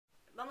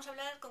vamos a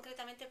hablar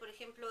concretamente, por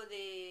ejemplo,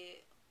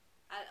 de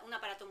un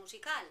aparato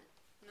musical,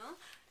 ¿no?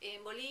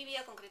 En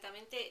Bolivia,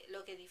 concretamente,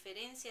 lo que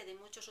diferencia de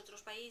muchos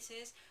otros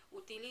países,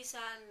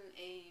 utilizan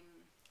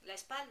la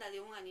espalda Sí.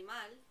 de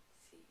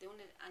un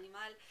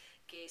animal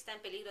que está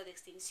en peligro de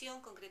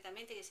extinción,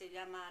 concretamente, que se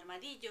llama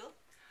armadillo,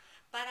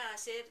 para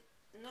hacer,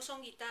 no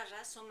son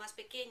guitarras, son más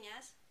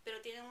pequeñas,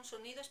 pero tienen un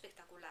sonido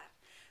espectacular.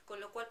 Con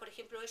lo cual, por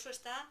ejemplo, eso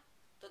está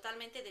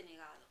totalmente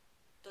denegado.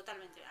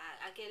 Totalmente.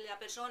 Aquella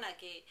persona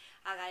que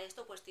haga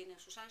esto, pues tiene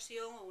su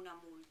sanción o una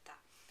multa.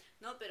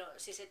 ¿No? Pero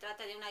si se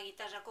trata de una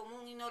guitarra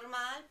común y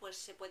normal, pues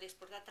se puede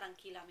exportar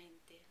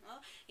tranquilamente, ¿no?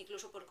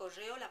 Incluso por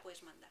correo la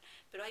puedes mandar.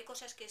 Pero hay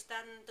cosas que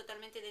están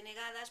totalmente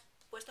denegadas,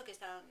 puesto que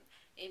están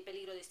en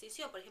peligro de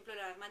extinción. Por ejemplo, el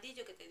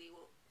armadillo que te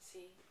digo,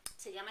 Sí.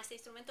 se llama este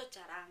instrumento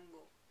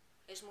charango.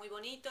 Es muy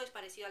bonito, es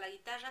parecido a la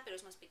guitarra, pero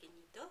es más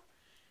pequeñito,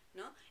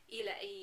 ¿no? Y